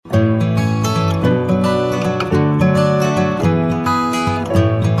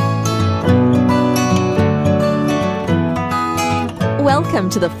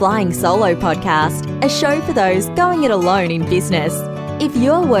to the Flying Solo podcast, a show for those going it alone in business. If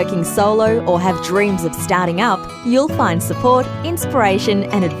you're working solo or have dreams of starting up, you'll find support, inspiration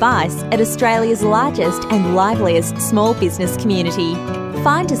and advice at Australia's largest and liveliest small business community.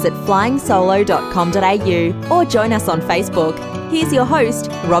 Find us at flyingsolo.com.au or join us on Facebook. Here's your host,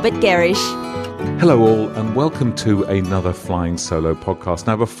 Robert Gerrish. Hello all and welcome to another Flying Solo podcast.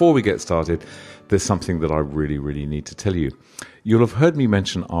 Now before we get started, there's something that I really need to tell you. You'll have heard me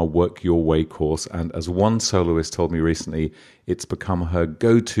mention our Work Your Way course, and as one soloist told me recently, it's become her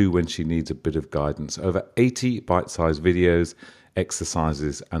go-to when she needs a bit of guidance. Over 80 bite-sized videos,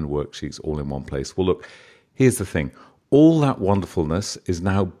 exercises and worksheets all in one place. Well look, here's the thing. All that wonderfulness is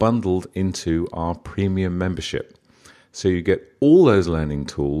now bundled into our premium membership. So you get all those learning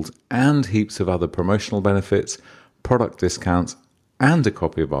tools and heaps of other promotional benefits, product discounts, and a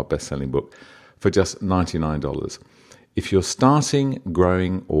copy of our best-selling book for just $99. If you're starting,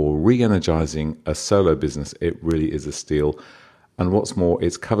 growing, or re-energizing a solo business, it really is a steal. And what's more,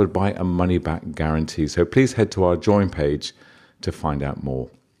 it's covered by a money-back guarantee. So please head to our join page to find out more.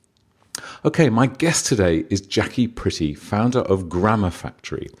 Okay, my guest today is Jackie Pretty, founder of Grammar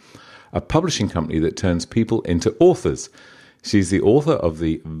Factory, a publishing company that turns people into authors. She's the author of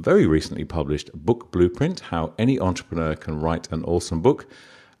the very recently published book Blueprint, How Any Entrepreneur Can Write an Awesome Book.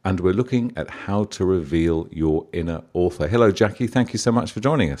 And we're looking at how to reveal your inner author. Hello, Jackie. Thank you so much for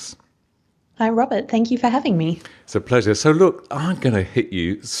joining us. Hi, Robert. Thank you for having me. It's a pleasure. So look, I'm going to hit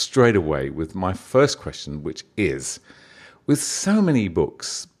you straight away with my first question, which is, with so many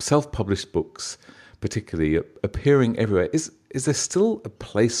books, self-published books, particularly appearing everywhere, is there still a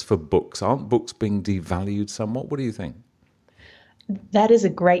place for books? Aren't books being devalued somewhat? What do you think? That is a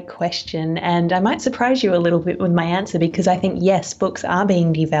great question, and I might surprise you a little bit with my answer because I think, yes, books are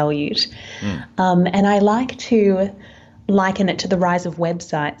being devalued. And I like to liken it to the rise of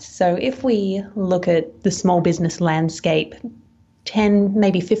websites. So if we look at the small business landscape 10,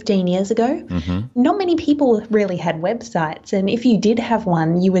 maybe 15 years ago, not many people really had websites. And if you did have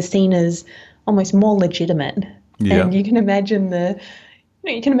one, you were seen as almost more legitimate. Yeah. And you can imagine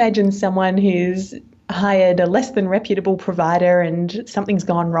someone who's hired a less than reputable provider and something's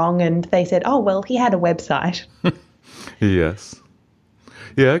gone wrong and they said, oh, well, he had a website. Yes.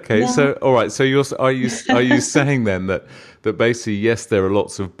 Yeah, okay. Yeah. So, all right. So are you saying then that basically, yes, there are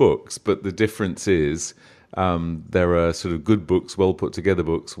lots of books, but the difference is there are sort of good books, well put together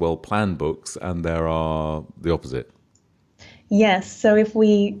books, well planned books, and there are the opposite? Yes. So if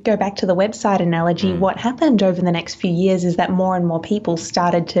we go back to the website analogy, what happened over the next few years is that more and more people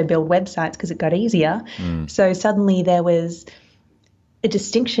started to build websites because it got easier. So suddenly there was a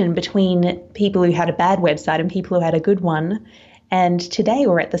distinction between people who had a bad website and people who had a good one. And today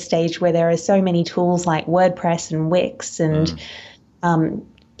we're at the stage where there are so many tools like WordPress and Wix and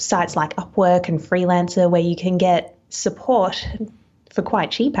sites like Upwork and Freelancer where you can get support for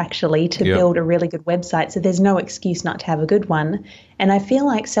quite cheap, actually, to build a really good website. So there's no excuse not to have a good one. And I feel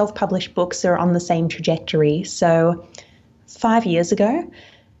like self-published books are on the same trajectory. So 5 years ago,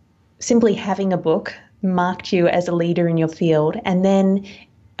 simply having a book marked you as a leader in your field. And then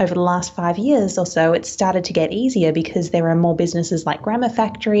over the last 5 years or so, it started to get easier because there are more businesses like Grammar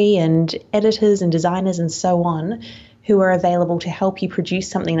Factory and editors and designers and so on who are available to help you produce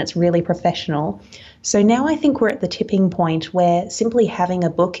something that's really professional. So now I think we're at the tipping point where simply having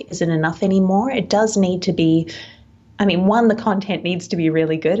a book isn't enough anymore. It does need to be, one, the content needs to be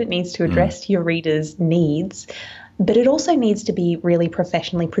really good. It needs to address your readers' needs, but it also needs to be really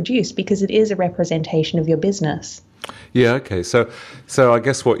professionally produced because it is a representation of your business. Yeah, okay. So I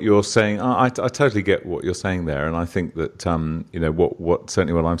guess what you're saying, I totally get what you're saying there, and I think that what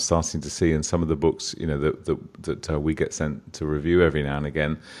certainly what I'm starting to see in some of the books, that we get sent to review every now and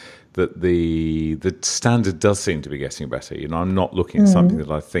again, that the standard does seem to be getting better. I'm not looking at something that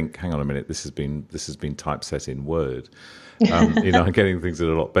I think, hang on a minute, this has been typeset in Word. I'm getting things that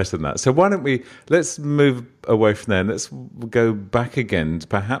are a lot better than that. So why don't let's move away from there and let's go back again,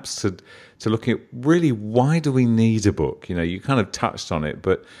 perhaps to looking at really why do we need a book? You kind of touched on it,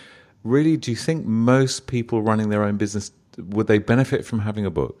 but really, do you think most people running their own business, would they benefit from having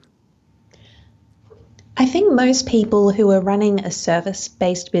a book? I think most people who are running a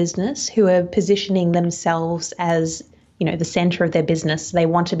service-based business, who are positioning themselves as, the center of their business, they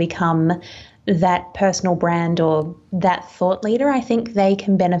want to become that personal brand or that thought leader, I think they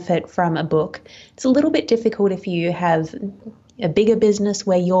can benefit from a book. It's a little bit difficult if you have a bigger business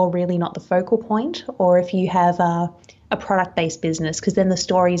where you're really not the focal point, or if you have a product-based business, because then the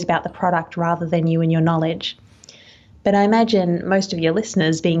story is about the product rather than you and your knowledge. But I imagine most of your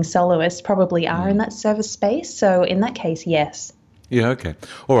listeners, being soloists, probably are in that service space. So in that case, yes. Yeah, okay.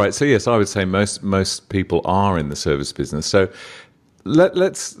 All right. So yes, I would say most people are in the service business. So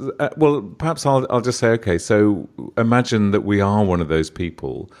let's perhaps I'll just say, okay, so imagine that we are one of those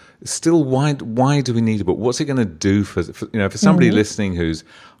people. Still, why do we need a book? What's it going to do for somebody listening who's,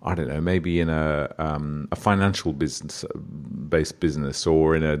 I don't know, maybe in a financial based business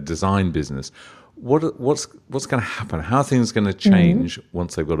or in a design business? What's going to happen? How are things going to change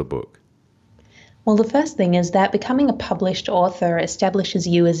once they've got a book? Well, the first thing is that becoming a published author establishes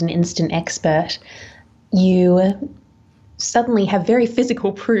you as an instant expert. You suddenly have very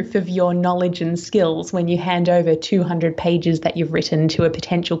physical proof of your knowledge and skills when you hand over 200 pages that you've written to a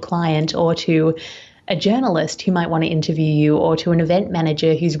potential client or to a journalist who might want to interview you or to an event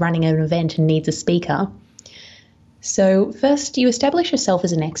manager who's running an event and needs a speaker. So first you establish yourself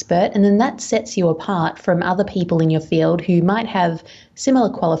as an expert, and then that sets you apart from other people in your field who might have similar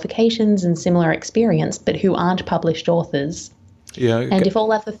qualifications and similar experience but who aren't published authors. Yeah. And if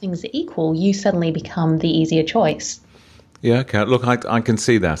all other things are equal, you suddenly become the easier choice. Yeah, okay. Look, I can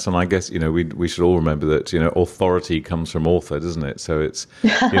see that, and I guess we should all remember that authority comes from author, doesn't it? So it's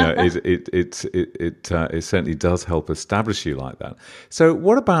it certainly does help establish you like that. So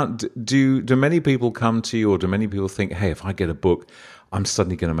what about do many people come to you, or do many people think, hey, if I get a book, I'm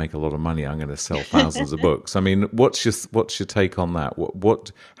suddenly going to make a lot of money. I'm going to sell thousands of books. I mean, what's your take on that?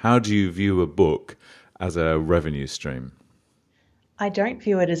 How do you view a book as a revenue stream? I don't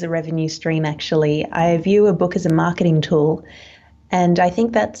view it as a revenue stream, actually. I view a book as a marketing tool. And I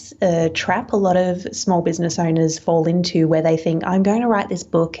think that's a trap a lot of small business owners fall into, where they think, I'm going to write this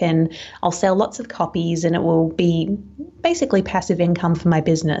book and I'll sell lots of copies and it will be basically passive income for my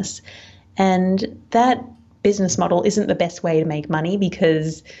business. And that business model isn't the best way to make money,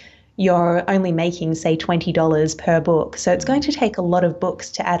 because you're only making, say, $20 per book. So it's going to take a lot of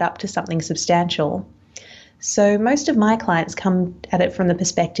books to add up to something substantial. So most of my clients come at it from the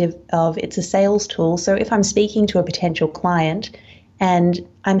perspective of it's a sales tool. So if I'm speaking to a potential client and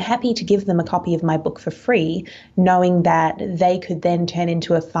I'm happy to give them a copy of my book for free, knowing that they could then turn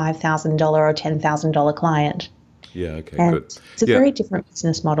into a $5,000 or $10,000 client. Yeah, okay, and good. It's a very different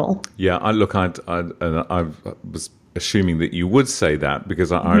business model. Yeah, I was assuming that you would say that,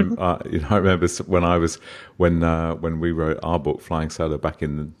 because I remember when we wrote our book Flying Solo back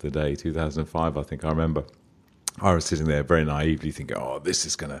in the day, 2005, I think. I remember I was sitting there very naively thinking, "Oh, this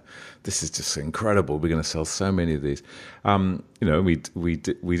is just incredible. We're going to sell so many of these." We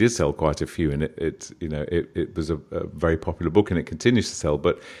did sell quite a few, and it was a very popular book, and it continues to sell.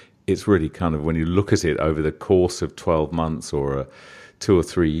 But it's really kind of, when you look at it over the course of 12 months or 2 or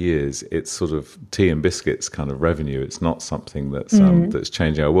 3 years, it's sort of tea and biscuits kind of revenue. It's not something that's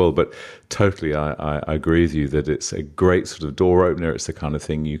changing our world. But totally, I agree with you that it's a great sort of door opener. It's the kind of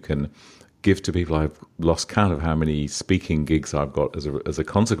thing you can give to people. I've lost count of how many speaking gigs I've got as a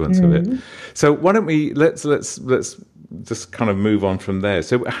consequence of it. So why don't we let's just kind of move on from there.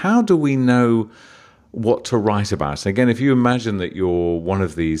 So how do we know what to write about? Again, if you imagine that you're one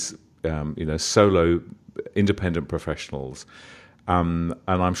of these solo independent professionals, and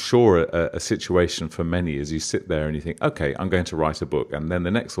I'm sure a situation for many is you sit there and you think, okay, I'm going to write a book, and then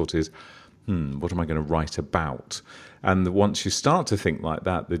the next thought is, what am I going to write about? And once you start to think like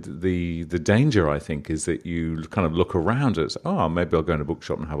that, the danger, I think, is that you kind of look around at, maybe I'll go in a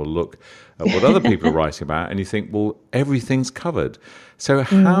bookshop and have a look at what other people are writing about, and you think, well, everything's covered. So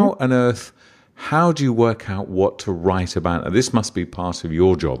how on earth, how do you work out what to write about? And this must be part of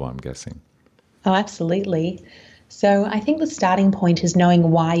your job, I'm guessing. Oh, absolutely. So I think the starting point is knowing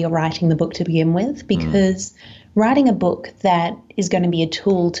why you're writing the book to begin with, because writing a book that is going to be a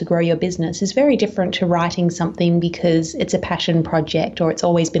tool to grow your business is very different to writing something because it's a passion project or it's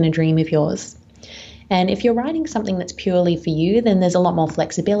always been a dream of yours. And if you're writing something that's purely for you, then there's a lot more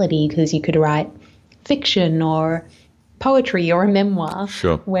flexibility, because you could write fiction or poetry or a memoir.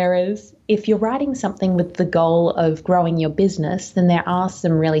 Sure. Whereas if you're writing something with the goal of growing your business, then there are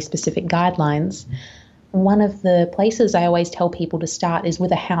some really specific guidelines. One of the places I always tell people to start is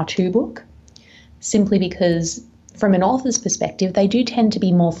with a how-to book, simply because from an author's perspective, they do tend to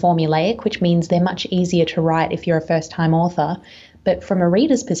be more formulaic, which means they're much easier to write if you're a first-time author. But from a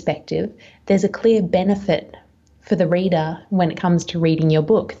reader's perspective, there's a clear benefit for the reader when it comes to reading your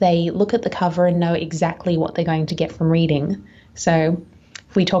book. They look at the cover and know exactly what they're going to get from reading. So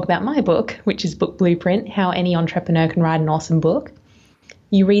if we talk about my book, which is Book Blueprint, How Any Entrepreneur Can Write an Awesome Book,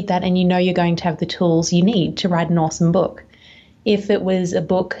 you read that and you know you're going to have the tools you need to write an awesome book. If it was a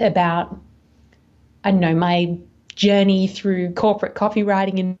book about, I don't know, my journey through corporate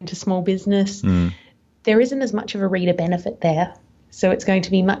copywriting into small business, there isn't as much of a reader benefit there. So it's going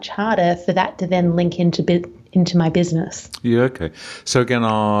to be much harder for that to then link into into my business. Yeah, okay. So again,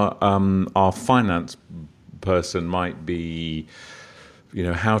 our finance person might be,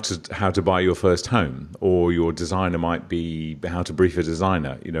 how to buy your first home, or your designer might be how to brief a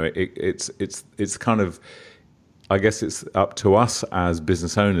designer. It's kind of, I guess it's up to us as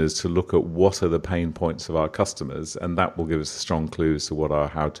business owners to look at what are the pain points of our customers, and that will give us a strong clue as to what our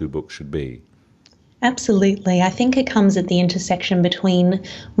how-to book should be. Absolutely. I think it comes at the intersection between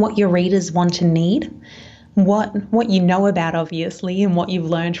what your readers want and need, what you know about, obviously, and what you've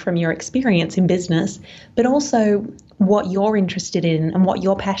learned from your experience in business, but also what you're interested in and what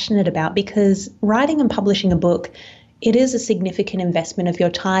you're passionate about, because writing and publishing a book, it is a significant investment of your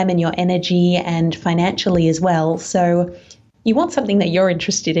time and your energy and financially as well. So you want something that you're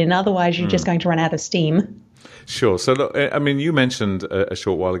interested in, otherwise you're just going to run out of steam. Sure. So, look, I mean, you mentioned a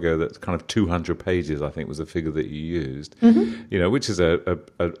short while ago that kind of 200 pages, I think, was the figure that you used, which is a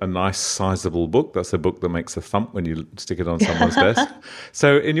nice, sizable book. That's a book that makes a thump when you stick it on someone's desk.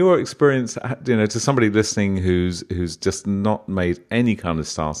 So in your experience, to somebody listening who's just not made any kind of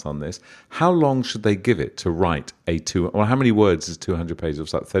start on this, how long should they give it to write how many words is 200 pages? It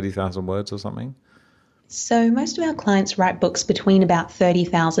was like 30,000 words or something? So most of our clients write books between about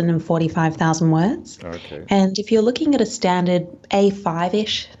 30,000 and 45,000 words. Okay. And if you're looking at a standard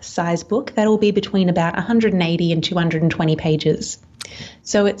A5-ish size book, that'll be between about 180 and 220 pages.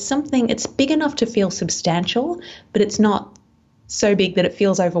 So it's big enough to feel substantial, but it's not so big that it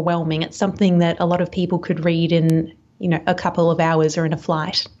feels overwhelming. It's something that a lot of people could read in, a couple of hours or in a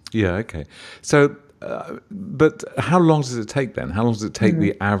flight. Yeah, okay. So but how long does it take then? How long does it take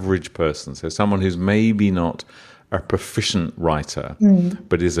the average person? So someone who's maybe not a proficient writer,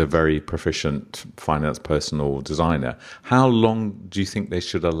 but is a very proficient finance person or designer. How long do you think they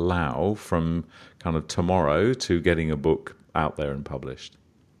should allow from kind of tomorrow to getting a book out there and published?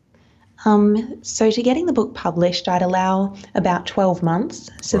 So to getting the book published, I'd allow about 12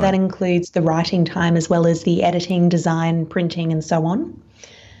 months. So that includes the writing time as well as the editing, design, printing, and so on.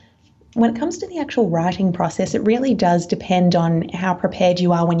 When it comes to the actual writing process, it really does depend on how prepared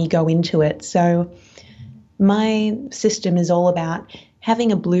you are when you go into it. So my system is all about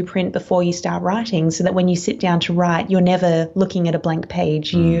having a blueprint before you start writing, so that when you sit down to write, you're never looking at a blank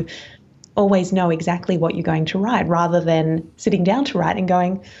page. You always know exactly what you're going to write, rather than sitting down to write and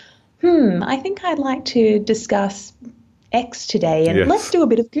going, I think I'd like to discuss X today, and let's do a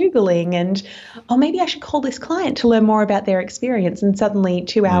bit of Googling, and maybe I should call this client to learn more about their experience, and suddenly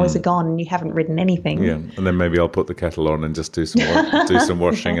 2 hours are gone and you haven't written anything. Yeah, and then maybe I'll put the kettle on and just do some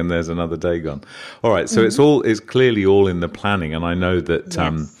washing, and there's another day gone. All right, so it's clearly all in the planning, and I know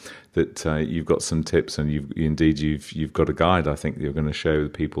that you've got some tips, and you've got a guide, I think, that you're going to show the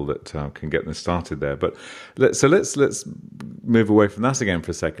people that can get them started there. But let's move away from that again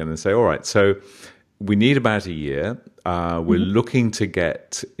for a second and say, all right, so we need about a year. We're looking to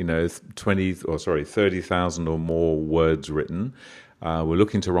get 30,000 or more words written. We're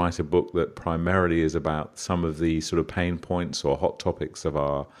looking to write a book that primarily is about some of the sort of pain points or hot topics of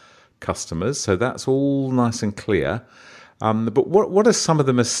our customers. So that's all nice and clear. But what are some of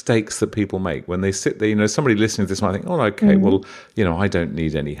the mistakes that people make when they sit there? Somebody listening to this might think, "Oh, okay, well, I don't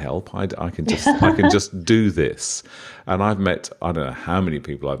need any help. I can just do this." And I've met, I don't know how many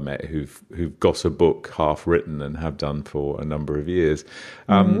people I've met who've got a book half written and have done for a number of years.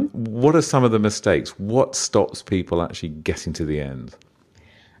 What are some of the mistakes? What stops people actually getting to the end?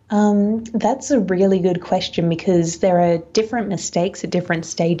 That's a really good question, because there are different mistakes at different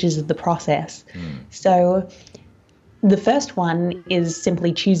stages of the process. So the first one is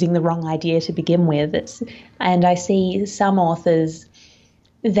simply choosing the wrong idea to begin with. And I see some authors,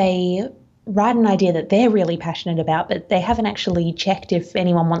 they write an idea that they're really passionate about, but they haven't actually checked if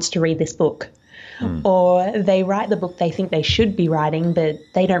anyone wants to read this book. Or they write the book they think they should be writing, but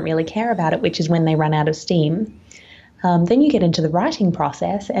they don't really care about it, which is when they run out of steam. Then you get into the writing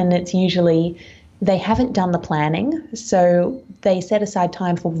process, and it's usually they haven't done the planning, so they set aside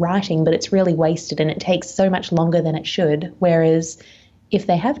time for writing, but it's really wasted and it takes so much longer than it should. Whereas if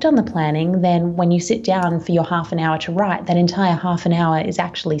they have done the planning, then when you sit down for your half an hour to write, that entire half an hour is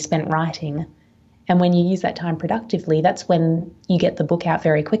actually spent writing. And when you use that time productively, that's when you get the book out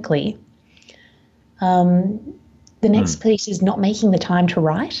very quickly. The next piece is not making the time to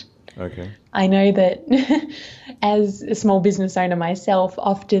write. Okay. I know that as a small business owner myself,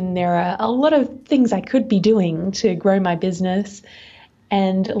 often there are a lot of things I could be doing to grow my business,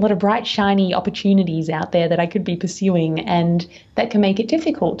 and a lot of bright, shiny opportunities out there that I could be pursuing, and that can make it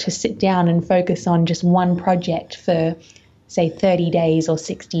difficult to sit down and focus on just one project for, say, 30 days or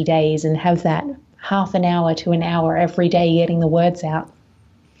 60 days and have that half an hour to an hour every day getting the words out.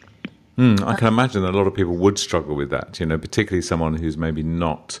 I can imagine that a lot of people would struggle with that, particularly someone who's maybe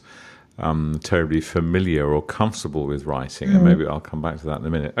not terribly familiar or comfortable with writing. And maybe I'll come back to that in a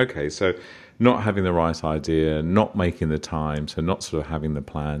minute. Okay, so not having the right idea, not making the time, so not sort of having the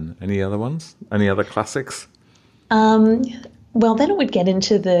plan. Any other ones? Any other classics? Well, then it would get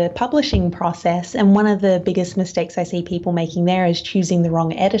into the publishing process. And one of the biggest mistakes I see people making there is choosing the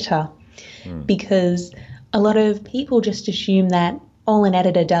wrong editor. Because a lot of people just assume that all an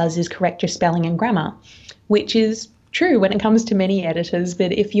editor does is correct your spelling and grammar, which is true when it comes to many editors.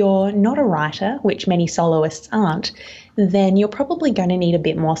 But if you're not a writer, which many soloists aren't, then you're probably going to need a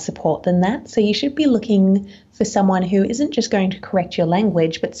bit more support than that. So you should be looking for someone who isn't just going to correct your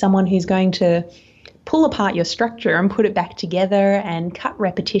language, but someone who's going to pull apart your structure and put it back together and cut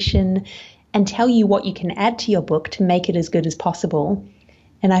repetition and tell you what you can add to your book to make it as good as possible.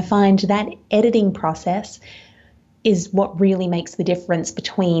 And I find that editing process is what really makes the difference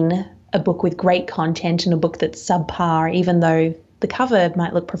between a book with great content and a book that's subpar, even though the cover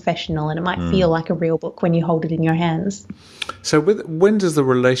might look professional and it might feel like a real book when you hold it in your hands. So when should the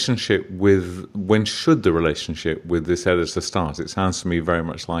relationship with this editor start? It sounds to me very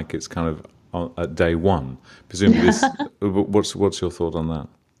much like it's kind of at day one. Presumably, what's your thought on that?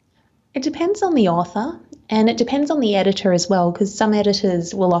 It depends on the author and it depends on the editor as well, because some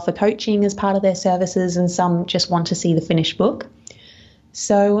editors will offer coaching as part of their services and some just want to see the finished book.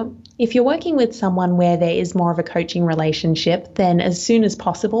 So if you're working with someone where there is more of a coaching relationship, then as soon as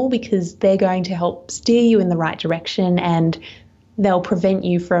possible, because they're going to help steer you in the right direction and they'll prevent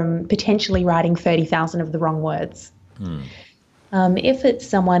you from potentially writing 30,000 of the wrong words. If it's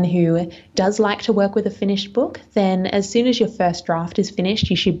someone who does like to work with a finished book, then as soon as your first draft is finished,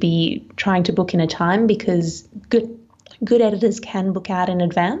 you should be trying to book in a time, because good editors can book out in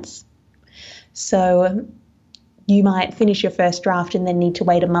advance. So you might finish your first draft and then need to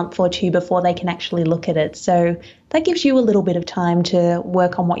wait a month or two before they can actually look at it. So that gives you a little bit of time to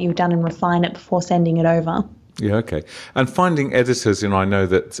work on what you've done and refine it before sending it over. Yeah, okay. And finding editors, I know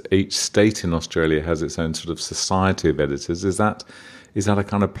that each state in Australia has its own sort of society of editors. Is that a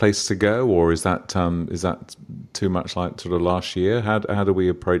kind of place to go, or is that too much like sort of last year? How do we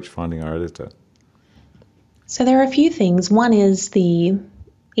approach finding our editor? So there are a few things. One is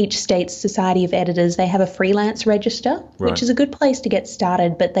each state's Society of Editors, they have a freelance register, which is a good place to get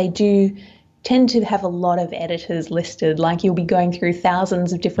started, but they do tend to have a lot of editors listed. Like you'll be going through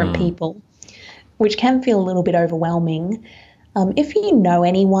thousands of different people, which can feel a little bit overwhelming. If you know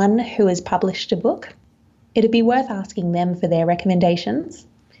anyone who has published a book, it'd be worth asking them for their recommendations.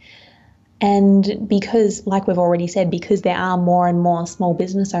 And because, like we've already said, because there are more and more small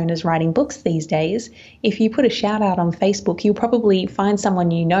business owners writing books these days, if you put a shout out on Facebook, you'll probably find someone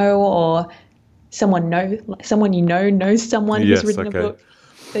you know, or someone you know knows someone who's written a book.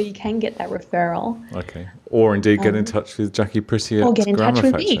 So you can get that referral. Okay. Or indeed get in touch with Jackie Pretty at or get in Grammar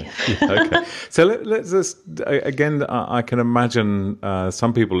touch with Factory. me. Yeah, okay. So let's just, again, I can imagine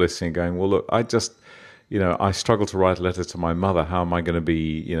some people listening going, well, look, I struggle to write a letter to my mother. How am I going to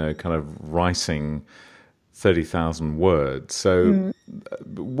be, kind of writing 30,000 words? So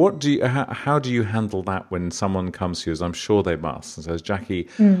how do you handle that when someone comes to you, as I'm sure they must, and says, Jackie,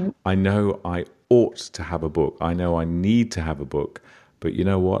 I know I ought to have a book. I know I need to have a book. But you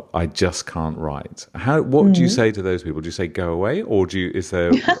know what? I just can't write. What do you say to those people? Do you say go away, or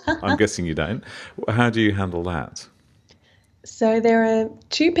I'm guessing you don't. How do you handle that? So there are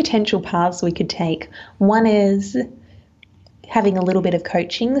two potential paths we could take. One is having a little bit of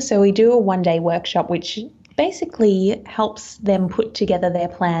coaching. So we do a one-day workshop, which basically helps them put together their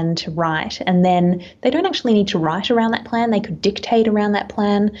plan to write. And then they don't actually need to write around that plan. They could dictate around that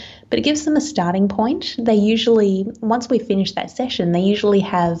plan, but it gives them a starting point. They usually, once we finish that session, they usually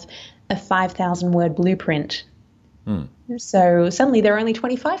have a 5,000 word blueprint. So suddenly there are only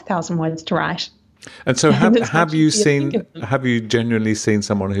 25,000 words to write. And so have you genuinely seen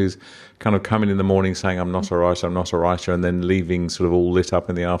someone who's kind of coming in the morning saying, I'm not a writer, and then leaving sort of all lit up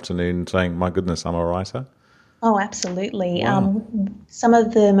in the afternoon saying, my goodness, I'm a writer? Oh, absolutely. Wow. Some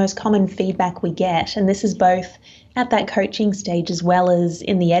of the most common feedback we get, and this is both at that coaching stage as well as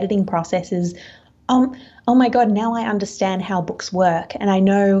in the editing process, is, oh my God, now I understand how books work, and I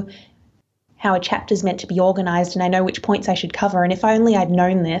know how a chapter's meant to be organized, and I know which points I should cover. And if only I'd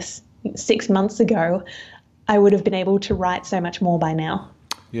known this 6 months ago, I would have been able to write so much more by now.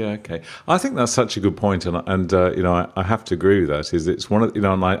 Yeah, okay. I think that's such a good point, and I have to agree with that. It's one of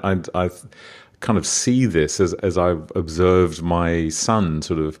and I kind of see this as I've observed my son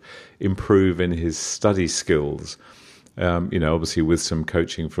sort of improve in his study skills. Obviously with some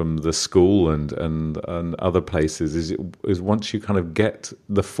coaching from the school and other places, is once you kind of get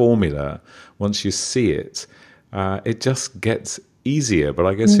the formula, once you see it, it just gets easier. But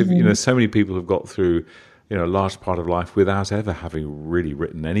I guess if so many people have got through a large part of life without ever having really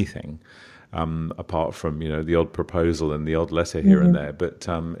written anything, apart from the odd proposal and the odd letter here and there. But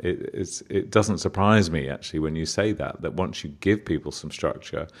it doesn't surprise me actually when you say that once you give people some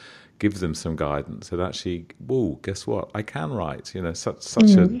structure, give them some guidance, it actually, whoa, guess what? I can write.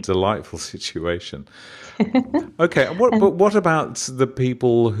 Such a delightful situation. Okay, but what about the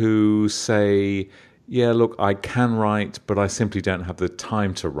people who say, yeah, look, I can write, but I simply don't have the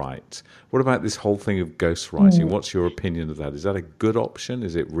time to write? What about this whole thing of ghostwriting? What's your opinion of that? Is that a good option?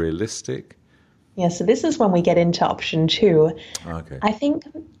 Is it realistic? Yeah, so this is when we get into option 2. Okay. I think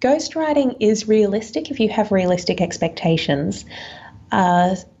ghostwriting is realistic if you have realistic expectations.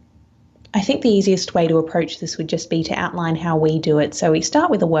 I think the easiest way to approach this would just be to outline how we do it. So we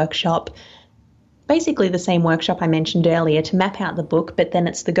start with a workshop, basically the same workshop I mentioned earlier, to map out the book, but then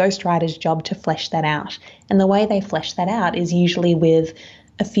it's the ghostwriter's job to flesh that out. And the way they flesh that out is usually with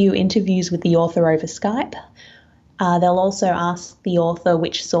a few interviews with the author over Skype. They'll also ask the author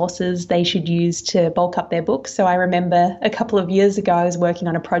which sources they should use to bulk up their book. So I remember a couple of years ago I was working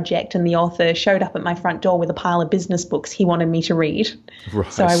on a project and the author showed up at my front door with a pile of business books he wanted me to read.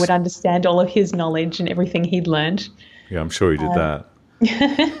 Right. So I would understand all of his knowledge and everything he'd learned. Yeah, I'm sure he did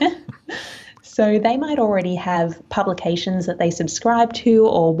that. So they might already have publications that they subscribe to,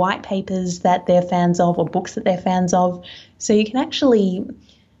 or white papers that they're fans of, or books that they're fans of. So you can actually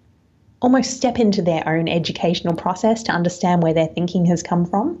almost step into their own educational process to understand where their thinking has come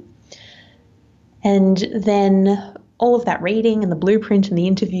from. And then all of that reading and the blueprint and the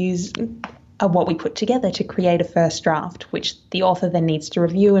interviews are what we put together to create a first draft, which the author then needs to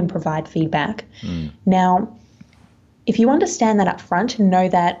review and provide feedback. Now, if you understand that up front and know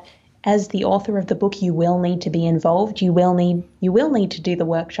that as the author of the book, you will need to be involved, you will need to do the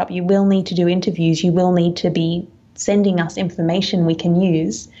workshop, you will need to do interviews, you will need to be sending us information we can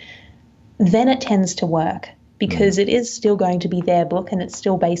use, then it tends to work because it is still going to be their book and it's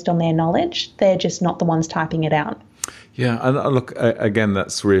still based on their knowledge. They're just not the ones typing it out. Yeah, and look, again,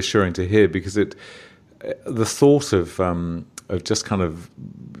 that's reassuring to hear because the thought of just kind of,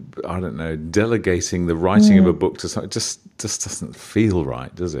 I don't know, delegating the writing of a book to someone just doesn't feel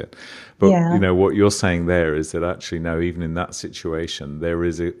right, does it? But, what you're saying there is that actually, no, even in that situation, there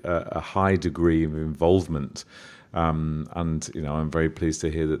is a high degree of involvement. And, I'm very pleased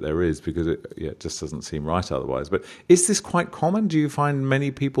to hear that there is because it just doesn't seem right otherwise. But is this quite common? Do you find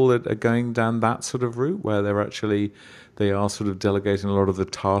many people that are going down that sort of route where they are sort of delegating a lot of the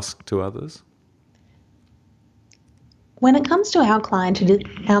task to others? When it comes to our clients,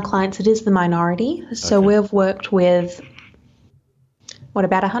 it is the minority. So Okay. we've worked with,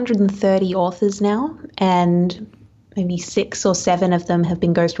 about 130 authors now, and maybe 6 or 7 of them have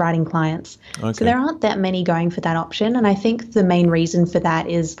been ghostwriting clients. Okay. So there aren't that many going for that option. And I think the main reason for that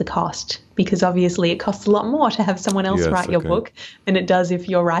is the cost, because obviously it costs a lot more to have someone else write your book than it does if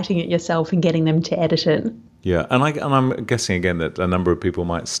you're writing it yourself and getting them to edit it. Yeah, and I'm guessing again that a number of people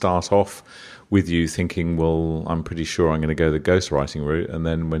might start off with you thinking, well, I'm pretty sure I'm going to go the ghostwriting route, and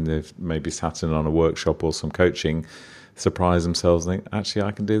then when they've maybe sat in on a workshop or some coaching, surprise themselves and think, actually,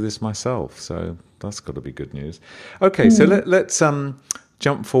 I can do this myself. So that's got to be good news. Okay, so let's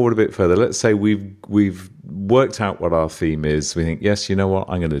jump forward a bit further. Let's say we've worked out what our theme is. We think, yes, you know what,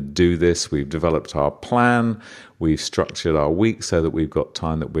 I'm going to do this. We've developed our plan. We've structured our week so that we've got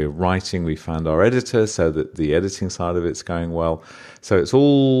time that we're writing. We found our editor so that the editing side of it's going well. So it's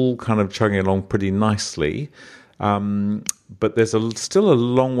all kind of chugging along pretty nicely. But there's still a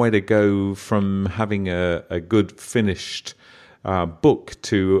long way to go from having a good finished book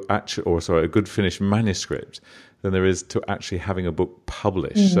to a good finished manuscript than there is to actually having a book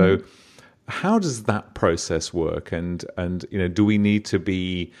published. So how does that process work? And do we need to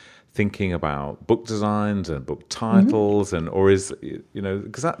be thinking about book designs and book titles or is,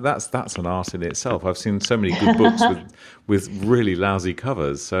 because that's an art in itself. I've seen so many good books with really lousy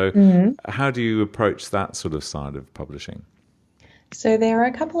covers. So how do you approach that sort of side of publishing? So there are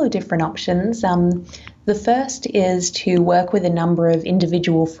a couple of different options. The first is to work with a number of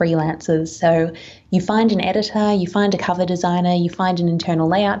individual freelancers. So you find an editor, you find a cover designer, you find an internal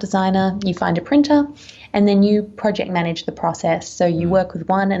layout designer, you find a printer, and then you project manage the process. So you work with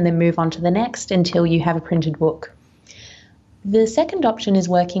one and then move on to the next until you have a printed book. The second option is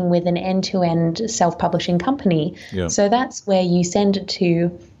working with an end-to-end self-publishing company. Yeah. So that's where you send it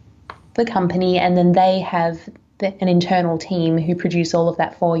to the company and then they have an internal team who produce all of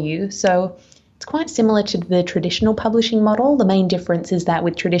that for you. So It's quite similar to the traditional publishing model. The main difference is that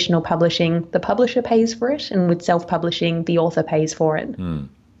with traditional publishing, the publisher pays for it, and with self-publishing, the author pays for it.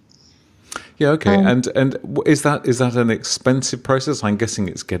 Yeah, okay. And is that an expensive process? I'm guessing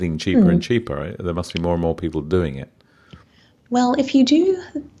it's getting cheaper and cheaper, right? There must be more and more people doing it. Well, if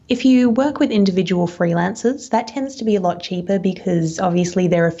you work with individual freelancers, that tends to be a lot cheaper because obviously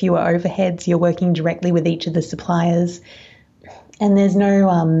there are fewer overheads. You're working directly with each of the suppliers. And there's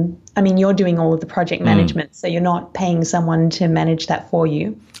no, you're doing all of the project management, so you're not paying someone to manage that for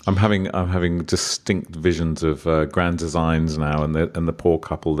you. I'm having distinct visions of Grand Designs now, and the poor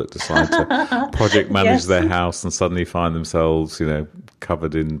couple that decide to project manage their house and suddenly find themselves,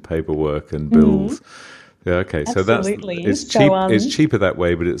 covered in paperwork and bills. Yeah, okay. Absolutely. So it's cheap. It's cheaper that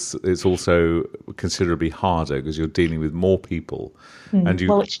way, but it's also considerably harder because you're dealing with more people. And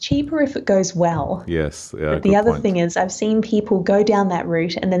it's cheaper if it goes well. Yes. Yeah, but the other thing is, I've seen people go down that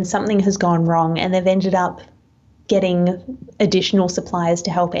route and then something has gone wrong and they've ended up getting additional suppliers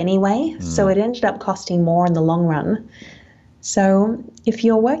to help anyway. So it ended up costing more in the long run. So if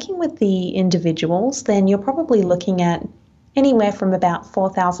you're working with the individuals, then you're probably looking at anywhere from about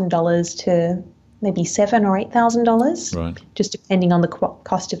 $4,000 to maybe $7,000 or $8,000, right, just depending on the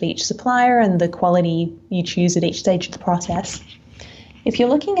cost of each supplier and the quality you choose at each stage of the process. If you're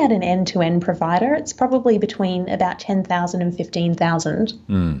looking at an end-to-end provider, it's probably between about $10,000 and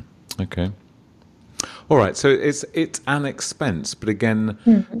 $15,000. Okay. All right, so it's an expense, but again,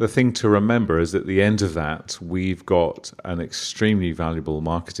 the thing to remember is at the end of that, we've got an extremely valuable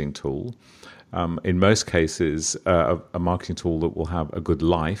marketing tool. In most cases, a marketing tool that will have a good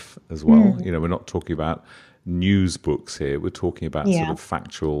life as well. We're not talking about news books here. We're talking about sort of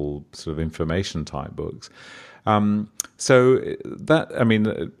factual, sort of information type books. So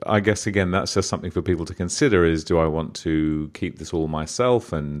that, I guess, again, that's just something for people to consider is, do I want to keep this all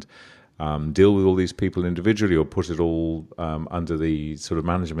myself and deal with all these people individually, or put it all under the sort of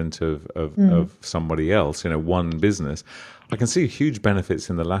management of somebody else, one business? I can see huge benefits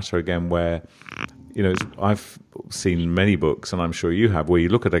in the latter, again, where, I've seen many books, and I'm sure you have, where you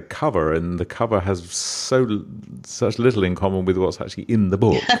look at a cover and the cover has such little in common with what's actually in the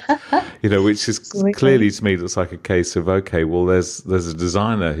book, which is clearly, to me, looks like a case of, okay, well, there's a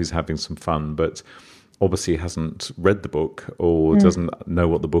designer who's having some fun, but obviously hasn't read the book or doesn't know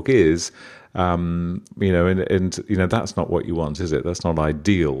what the book is, and that's not what you want, is it? That's not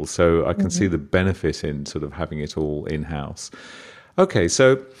ideal. So I can see the benefit in sort of having it all in-house. Okay,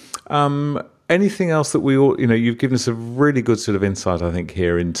 so anything else that we all, you've given us a really good sort of insight, I think,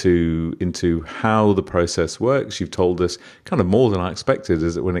 here into how the process works. You've told us kind of more than I expected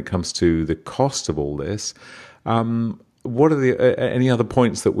is that when it comes to the cost of all this. What are any other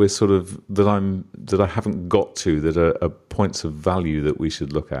points that we're sort of that I haven't got to that are points of value that we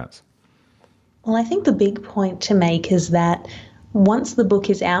should look at? Well, I think the big point to make is that once the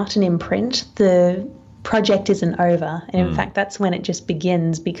book is out and in print, the project isn't over. And in fact, that's when it just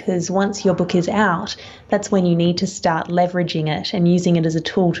begins, because once your book is out, that's when you need to start leveraging it and using it as a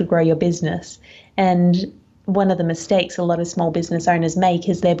tool to grow your business. And one of the mistakes a lot of small business owners make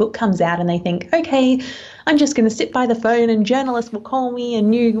is their book comes out and they think, okay, I'm just going to sit by the phone and journalists will call me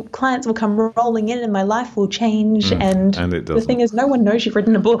and new clients will come rolling in and my life will change. And the thing is, no one knows you've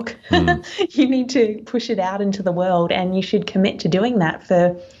written a book. You need to push it out into the world, and you should commit to doing that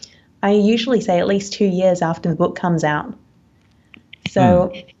for, I usually say, at least 2 years after the book comes out.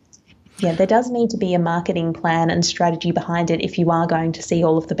 So yeah, there does need to be a marketing plan and strategy behind it if you are going to see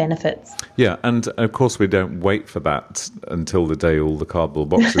all of the benefits. Yeah, and of course we don't wait for that until the day all the cardboard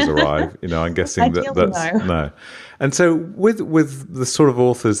boxes arrive. I'm guessing that's no. And so with the sort of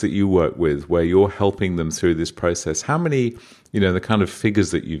authors that you work with, where you're helping them through this process, how many, the kind of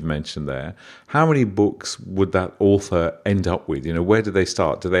figures that you've mentioned there, how many books would that author end up with? Where do they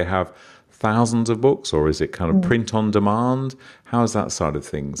start? Do they have thousands of books, or is it kind of print on demand? How is that side of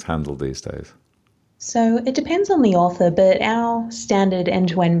things handled these days? So it depends on the author, but our standard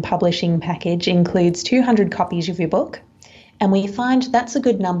end-to-end publishing package includes 200 copies of your book. And we find that's a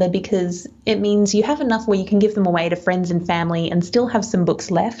good number because it means you have enough where you can give them away to friends and family and still have some books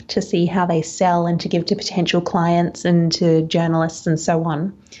left to see how they sell and to give to potential clients and to journalists and so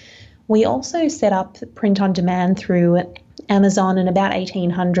on. We also set up print on demand through Amazon and about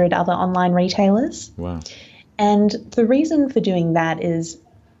 1,800 other online retailers. Wow. And the reason for doing that is,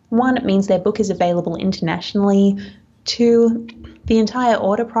 one, it means their book is available internationally. Two, the entire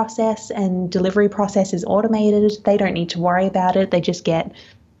order process and delivery process is automated. They don't need to worry about it. They just get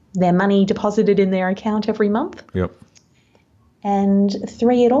their money deposited in their account every month. Yep. And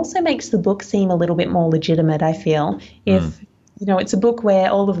three, it also makes the book seem a little bit more legitimate, I feel. If it's a book where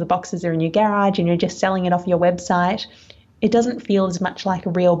all of the boxes are in your garage and you're just selling it off your website. It doesn't feel as much like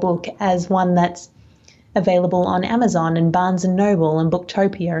a real book as one that's available on Amazon and Barnes & Noble and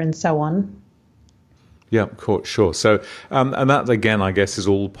Booktopia and so on. Yeah, of course, sure. So, and that, again, I guess, is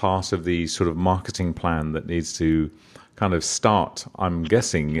all part of the sort of marketing plan that needs to kind of start. I'm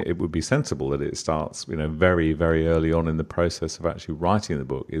guessing it would be sensible that it starts, very, very early on in the process of actually writing the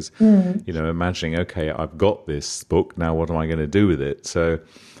book is, imagining, okay, I've got this book, now what am I going to do with it? So,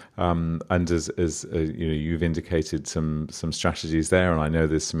 and as you've indicated some strategies there, and I know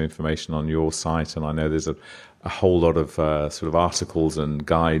there's some information on your site, and I know there's a whole lot of sort of articles and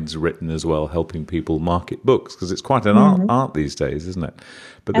guides written as well, helping people market books, because it's quite an art these days, isn't it?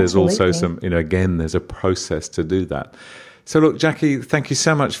 But there's also some, again, there's a process to do that. So look, Jackie, thank you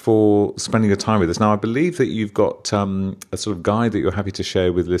so much for spending your time with us. Now, I believe that you've got a sort of guide that you're happy to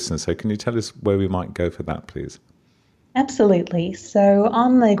share with listeners. So can you tell us where we might go for that, please? Absolutely. So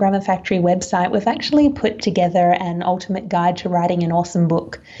on the Grammar Factory website, we've actually put together an ultimate guide to writing an awesome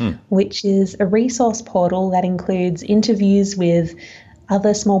book, which is a resource portal that includes interviews with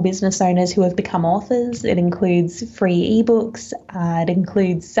other small business owners who have become authors. It includes free ebooks. It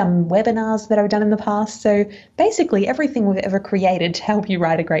includes some webinars that I've done in the past. So basically everything we've ever created to help you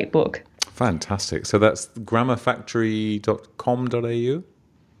write a great book. Fantastic. So that's grammarfactory.com.au?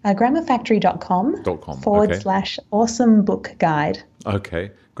 Grammarfactory.com / awesome book guide.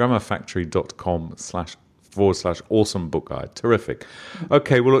 Okay. Grammarfactory.com / awesome book guide. Terrific.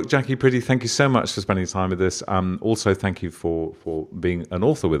 Okay. Well, look, Jackie Pretty, thank you so much for spending time with us. Also, thank you for being an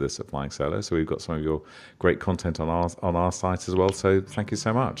author with us at Flying Solo. So we've got some of your great content on our site as well. So thank you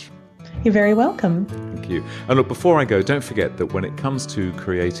so much. You're very welcome. Thank you. And look, before I go, don't forget that when it comes to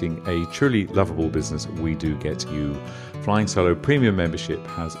creating a truly lovable business, we do get you. Flying Solo Premium Membership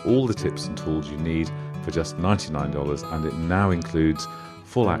has all the tips and tools you need for just $99, and it now includes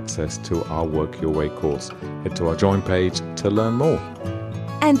full access to our Work Your Way course. Head to our join page to learn more.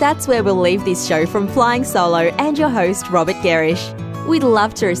 And that's where we'll leave this show from Flying Solo and your host, Robert Gerish. We'd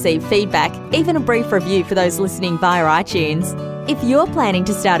love to receive feedback, even a brief review for those listening via iTunes. If you're planning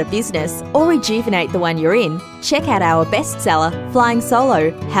to start a business or rejuvenate the one you're in, check out our bestseller, Flying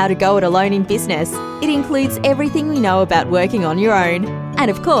Solo, How to Go It Alone in Business. It includes everything we know about working on your own. And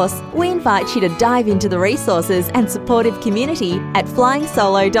of course, we invite you to dive into the resources and supportive community at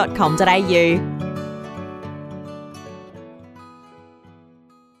flyingsolo.com.au.